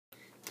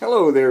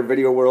Hello there,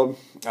 video world.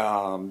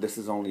 This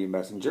is Only a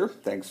Messenger.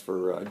 Thanks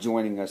for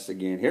joining us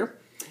again here.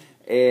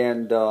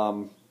 And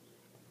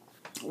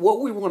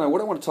what I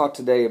want to talk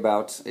today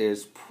about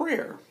is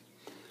prayer.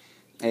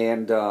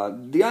 And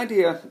the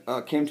idea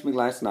came to me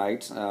last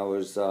night. I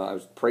was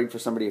prayed for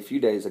somebody a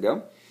few days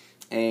ago,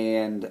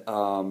 and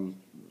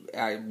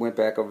I went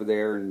back over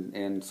there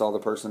and saw the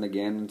person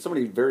again, and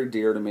somebody very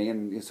dear to me,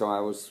 and so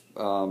I was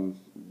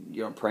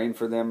praying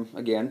for them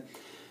again.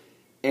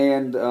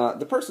 And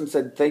the person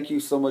said, "Thank you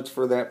so much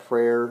for that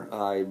prayer.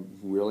 I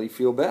really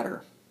feel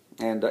better."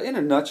 And in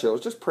a nutshell,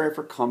 it's just prayer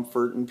for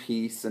comfort and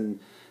peace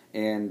and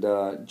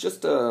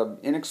just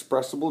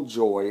inexpressible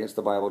joy, as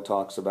the Bible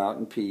talks about,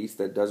 and peace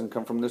that doesn't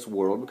come from this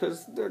world,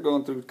 because they're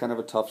going through kind of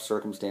a tough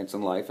circumstance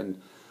in life and,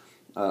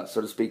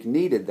 so to speak,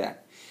 needed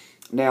that.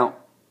 Now,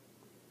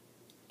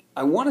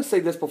 I want to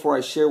say this before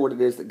I share what it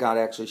is that God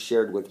actually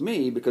shared with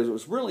me, because it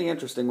was really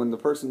interesting when the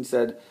person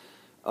said,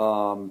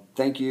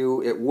 "Thank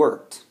you, it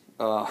worked."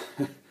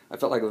 I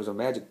felt like it was a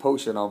magic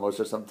potion almost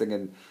or something,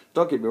 and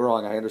don't get me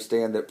wrong, I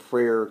understand that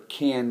prayer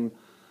can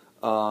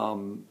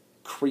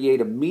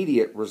create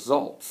immediate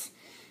results,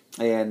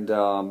 and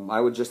I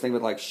would just think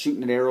of it like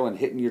shooting an arrow and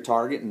hitting your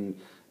target,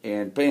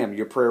 and bam,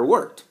 your prayer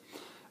worked.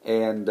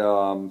 And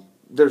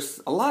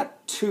there's a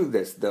lot to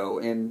this, though,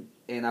 and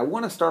I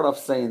want to start off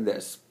saying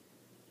this.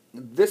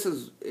 This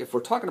is, if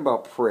we're talking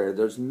about prayer,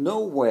 there's no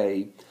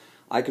way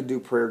I could do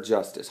prayer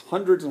justice.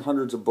 Hundreds and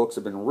hundreds of books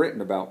have been written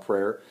about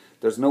prayer.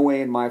 There's no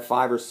way in my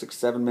 5 or 6,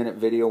 7 minute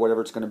video,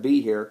 whatever it's going to be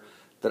here,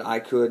 that I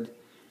could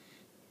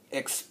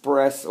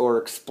express or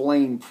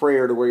explain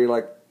prayer to where you're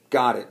like,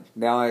 got it.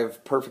 Now I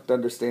have perfect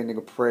understanding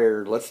of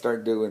prayer. Let's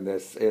start doing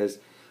this.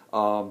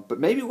 But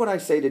maybe what I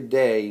say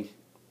today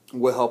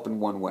will help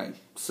in one way.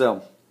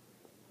 So,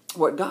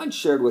 what God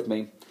shared with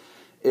me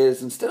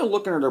is, instead of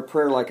looking at our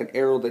prayer like an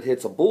arrow that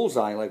hits a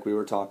bullseye like we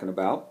were talking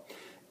about,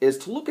 is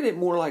to look at it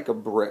more like a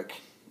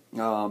brick.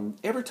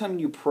 Every time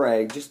you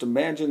pray, just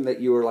imagine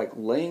that you are like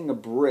laying a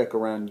brick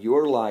around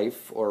your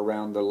life, or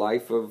around the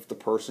life of the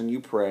person you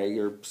pray,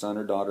 your son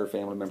or daughter,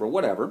 family member,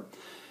 whatever.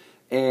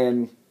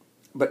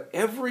 But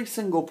every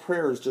single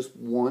prayer is just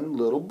one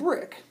little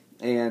brick.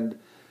 And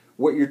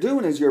what you're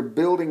doing is you're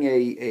building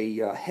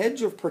a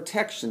hedge of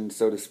protection,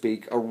 so to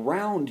speak,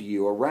 around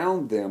you,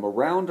 around them,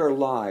 around our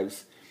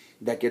lives,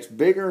 that gets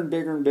bigger and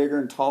bigger and bigger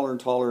and taller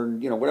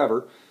and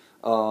whatever,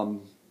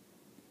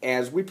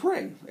 as we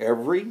pray.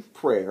 Every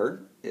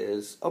prayer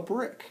is a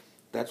brick.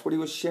 That's what he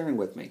was sharing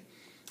with me.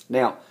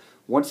 Now,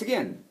 once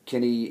again,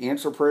 can he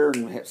answer prayer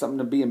and have something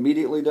to be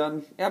immediately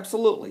done?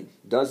 Absolutely.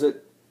 Does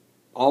it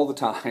all the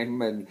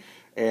time, and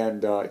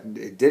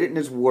did it in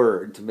his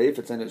word. To me, if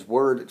it's in his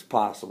word, it's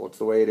possible. It's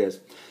the way it is.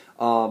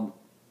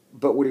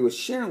 But what he was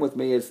sharing with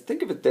me is,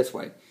 think of it this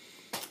way.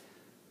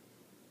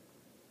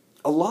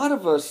 A lot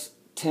of us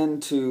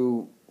tend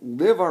to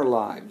live our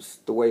lives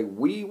the way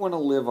we want to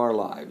live our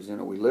lives.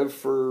 We live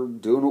for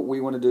doing what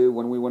we want to do,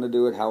 when we want to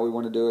do it, how we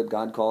want to do it.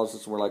 God calls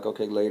us, and we're like,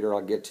 okay, later,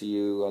 I'll get to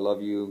you, I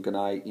love you, good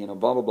night, blah,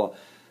 blah, blah.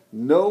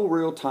 No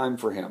real time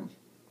for him.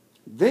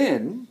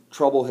 Then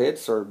trouble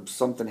hits, or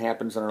something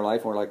happens in our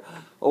life, and we're like,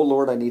 oh,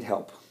 Lord, I need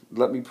help.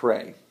 Let me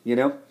pray,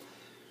 The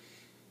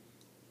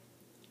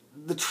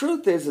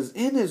truth is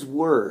in his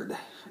word,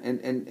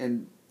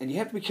 and you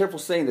have to be careful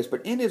saying this,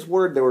 but in his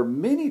word, there were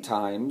many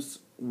times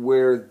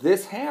where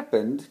this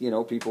happened.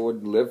 People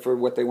would live for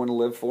what they want to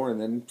live for, and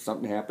then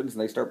something happens,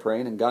 and they start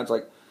praying, and God's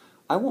like,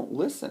 I won't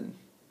listen.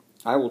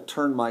 I will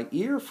turn my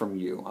ear from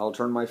you. I'll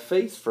turn my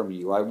face from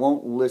you. I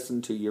won't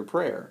listen to your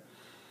prayer.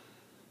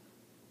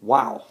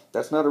 Wow,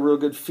 that's not a real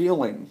good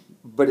feeling,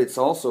 but it's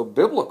also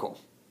biblical.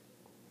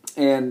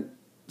 And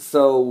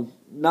so,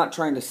 not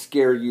trying to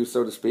scare you,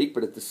 so to speak,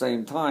 but at the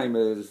same time,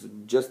 is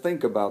just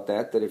think about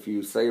that if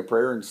you say a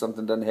prayer and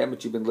something doesn't happen,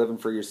 but you've been living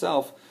for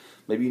yourself,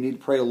 maybe you need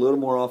to pray a little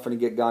more often and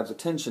get God's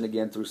attention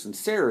again through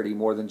sincerity,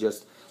 more than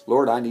just,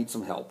 Lord, I need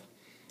some help.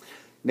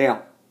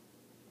 Now,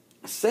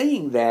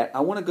 saying that, I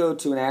want to go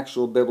to an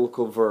actual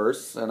biblical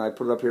verse, and I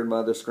put it up here on my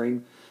other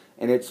screen,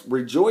 and it's,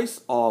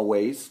 rejoice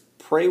always,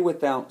 pray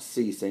without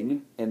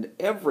ceasing, and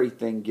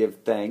everything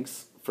give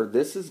thanks, for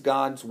this is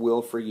God's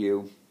will for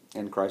you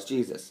in Christ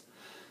Jesus.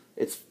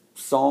 It's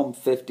Psalm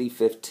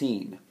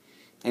 50:15.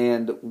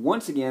 And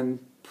once again,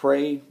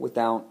 pray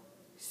without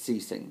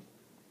ceasing.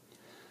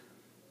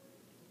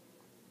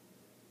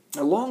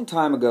 A long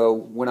time ago,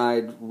 when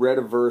I'd read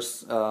a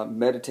verse,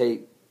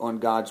 meditate on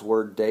God's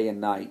word day and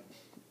night,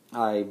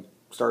 I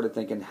started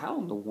thinking, how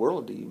in the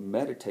world do you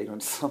meditate on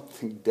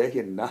something day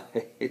and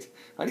night?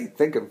 How do you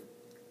think of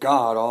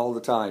God all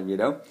the time,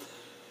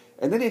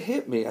 And then it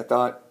hit me. I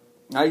thought,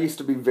 I used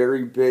to be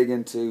very big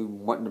into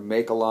wanting to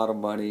make a lot of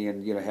money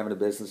and, having a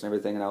business and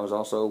everything. And I was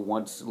also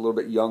once a little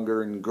bit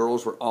younger, and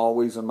girls were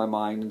always on my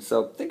mind. And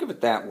so think of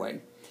it that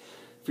way.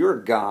 If you're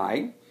a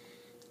guy,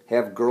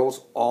 have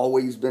girls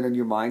always been in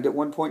your mind at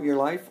one point in your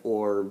life?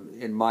 Or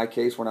in my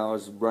case, when I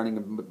was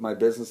running my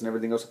business and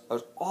everything else, I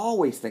was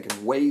always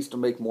thinking ways to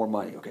make more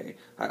money. Okay,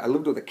 I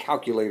lived with a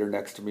calculator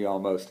next to me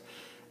almost.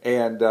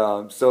 And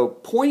so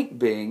point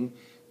being,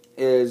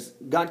 is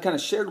God kind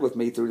of shared with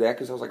me through that,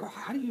 because I was like, well,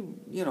 how do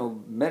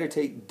you,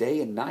 meditate day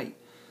and night?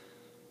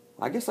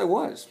 I guess I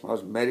was. I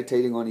was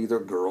meditating on either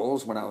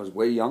girls when I was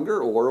way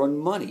younger or on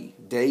money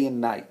day and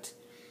night.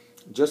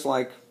 Just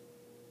like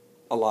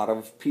a lot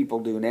of people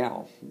do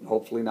now.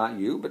 Hopefully not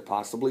you, but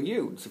possibly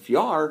you. So if you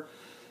are,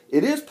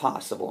 it is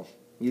possible.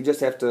 You just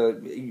have to,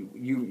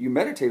 you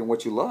meditate on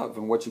what you love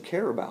and what you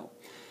care about.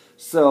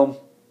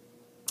 So,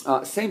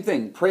 same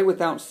thing, pray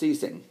without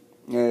ceasing.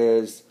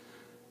 Is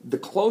the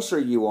closer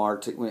you are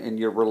to, in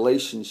your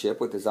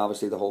relationship, which is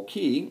obviously the whole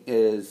key,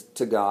 is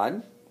to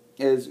God,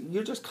 is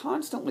you're just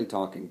constantly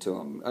talking to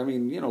Him. I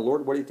mean,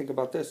 Lord, what do you think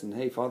about this? And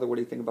hey, Father, what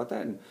do you think about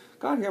that? And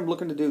God, here I'm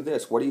looking to do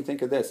this. What do you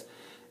think of this?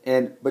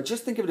 But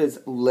just think of it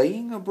as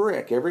laying a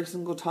brick every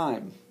single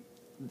time,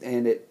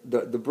 and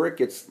the brick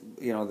gets,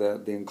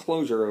 the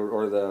enclosure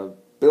or the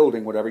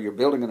building, whatever you're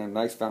building on a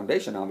nice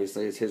foundation.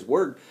 Obviously, is His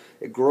Word.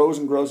 It grows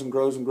and grows and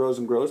grows and grows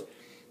and grows,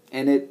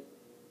 and it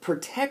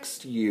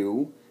protects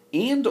you.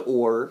 And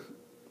or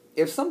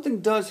if something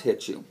does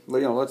hit you,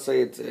 let's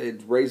say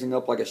it's raising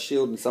up like a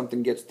shield and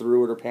something gets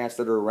through it or past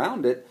it or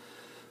around it,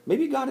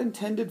 maybe God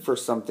intended for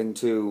something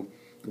to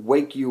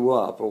wake you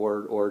up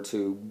or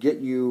to get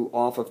you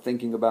off of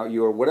thinking about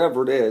you or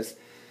whatever it is,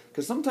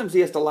 because sometimes He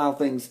has to allow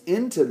things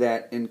into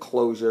that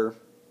enclosure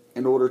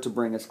in order to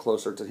bring us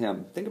closer to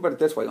Him. Think about it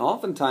this way.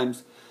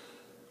 Oftentimes,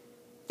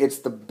 it's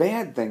the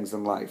bad things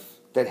in life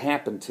that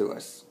happen to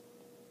us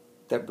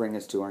that bring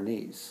us to our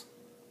knees,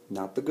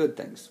 not the good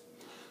things.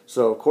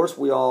 So, of course,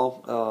 we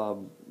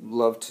all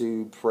love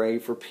to pray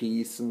for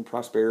peace and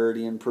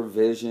prosperity and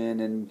provision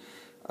and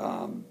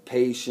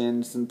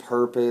patience and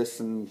purpose.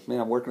 And,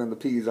 man, I'm working on the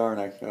P's, aren't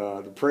I?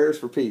 The prayers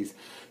for peace.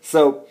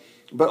 So,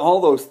 but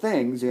all those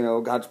things,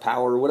 God's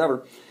power or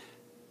whatever.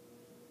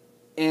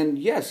 And,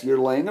 yes, you're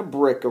laying a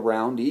brick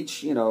around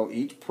each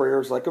prayer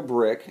is like a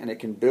brick, and it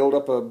can build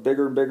up a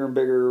bigger and bigger and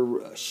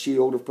bigger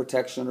shield of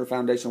protection or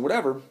foundation,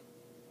 whatever.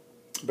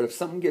 But if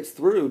something gets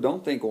through,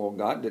 don't think, well,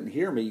 God didn't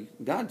hear me.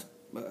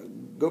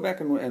 Go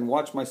back and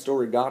watch my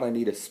story, God, I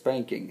need a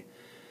spanking.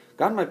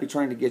 God might be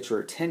trying to get your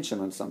attention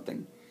on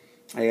something.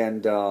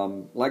 And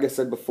like I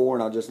said before,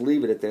 and I'll just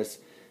leave it at this,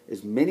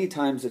 is many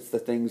times it's the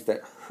things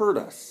that hurt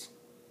us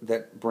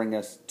that bring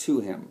us to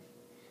Him.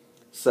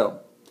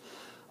 So,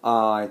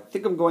 I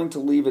think I'm going to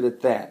leave it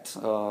at that.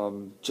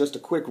 Just a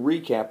quick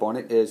recap on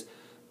it is,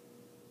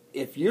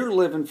 if you're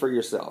living for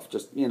yourself,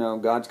 just,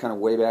 God's kind of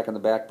way back in the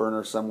back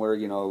burner somewhere,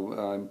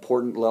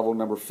 important level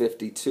number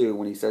 52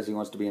 when He says He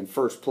wants to be in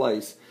first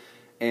place,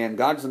 and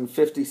God's in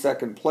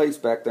 52nd place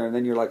back there, and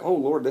then you're like, oh,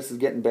 Lord, this is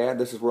getting bad,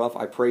 this is rough,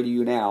 I pray to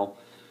you now.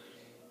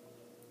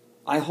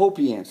 I hope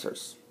He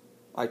answers.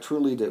 I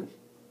truly do.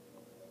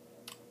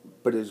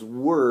 But His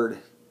Word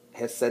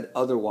has said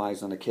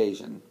otherwise on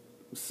occasion.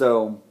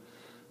 So,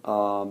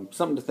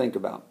 something to think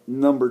about.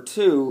 Number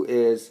 2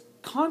 is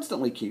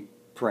constantly keep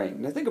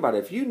praying. Now think about it.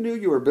 If you knew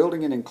you were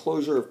building an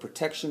enclosure of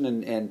protection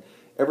and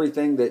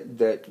everything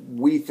that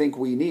we think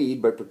we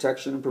need, but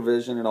protection and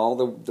provision and all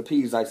the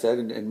P's I said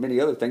and many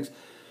other things,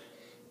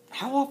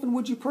 how often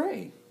would you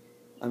pray?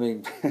 I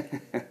mean,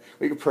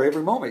 we could pray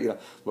every moment.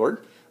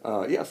 Lord,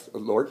 yes,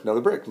 Lord,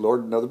 another brick.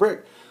 Lord, another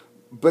brick.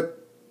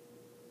 But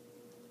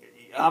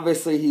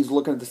obviously He's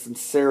looking at the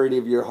sincerity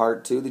of your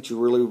heart too, that you're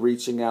really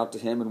reaching out to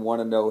Him and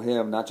want to know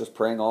Him, not just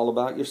praying all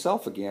about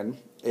yourself again.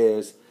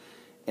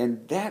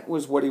 And that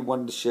was what He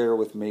wanted to share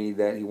with me,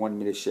 that He wanted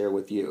me to share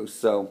with you.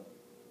 So,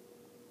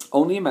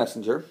 only a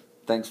messenger.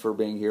 Thanks for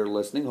being here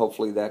listening.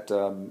 Hopefully that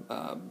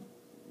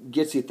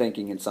gets you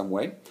thinking in some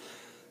way.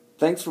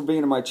 Thanks for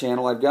being on my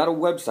channel. I've got a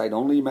website,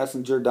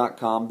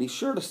 onlymessenger.com. Be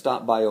sure to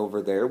stop by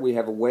over there. We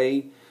have a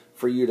way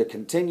for you to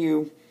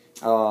continue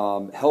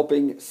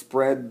helping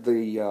spread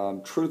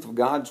the truth of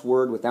God's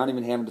Word without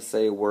even having to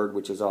say a word,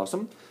 which is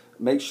awesome.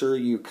 Make sure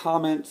you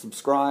comment,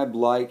 subscribe,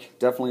 like.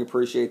 Definitely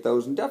appreciate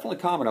those. And definitely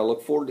comment. I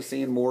look forward to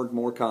seeing more and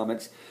more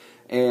comments.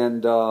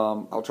 And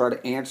I'll try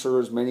to answer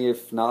as many,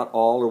 if not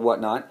all, or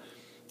whatnot.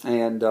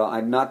 And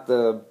I'm not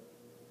the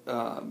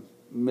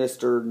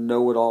Mr.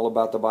 Know-It-All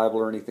about the Bible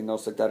or anything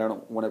else like that. I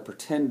don't want to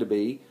pretend to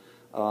be.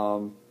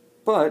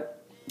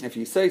 But if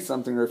you say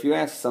something or if you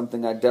ask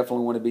something, I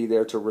definitely want to be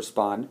there to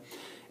respond.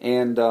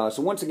 And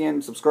so once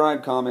again,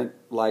 subscribe, comment,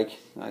 like.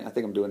 I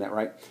think I'm doing that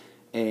right.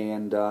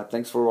 And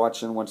thanks for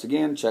watching once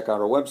again. Check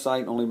out our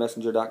website,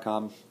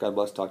 onlymessenger.com. God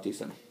bless. Talk to you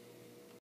soon.